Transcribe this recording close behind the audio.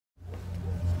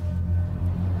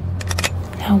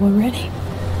now we're ready.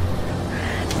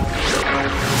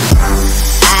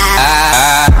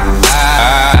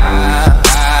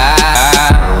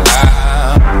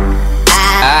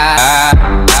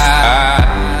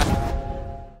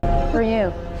 Who are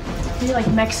you? Are you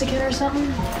like Mexican or something?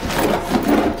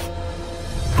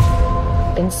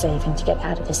 Been saving to get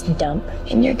out of this dump,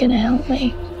 and you're gonna help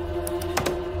me.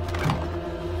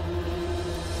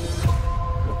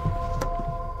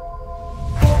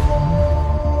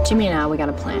 Jimmy and I, we got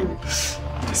a plan.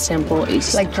 Simple,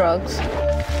 easy. Like drugs.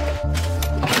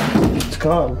 It's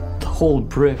gone. The whole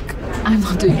brick. I'm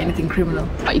not doing anything criminal.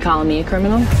 Are you calling me a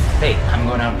criminal? Hey, I'm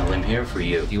going out on a limb here for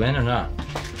you. You in or not?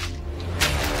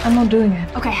 I'm not doing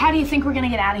it. Okay, how do you think we're gonna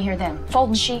get out of here then?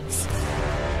 Folding sheets?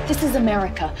 This is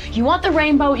America. You want the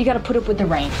rainbow, you gotta put up with the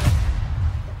rain.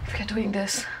 If we're doing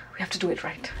this, we have to do it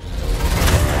right.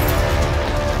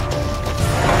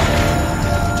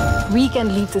 We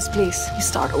can leave this place. We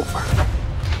start over.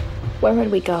 Where would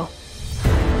we go?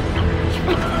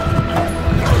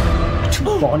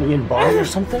 Bonnie and Barney or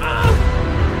something?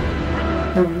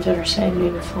 No one's ever saved me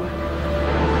before.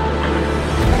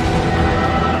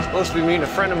 Supposed to be meeting a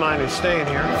friend of mine who's staying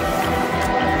here.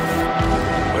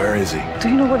 Where is he? Do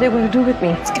you know what they want to do with me?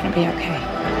 It's gonna be okay.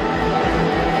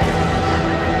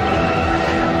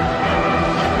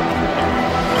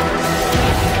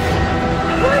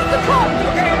 Where's the cop?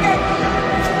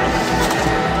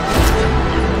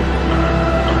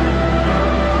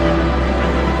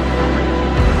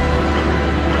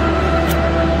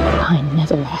 I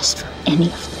never asked for any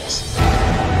of this.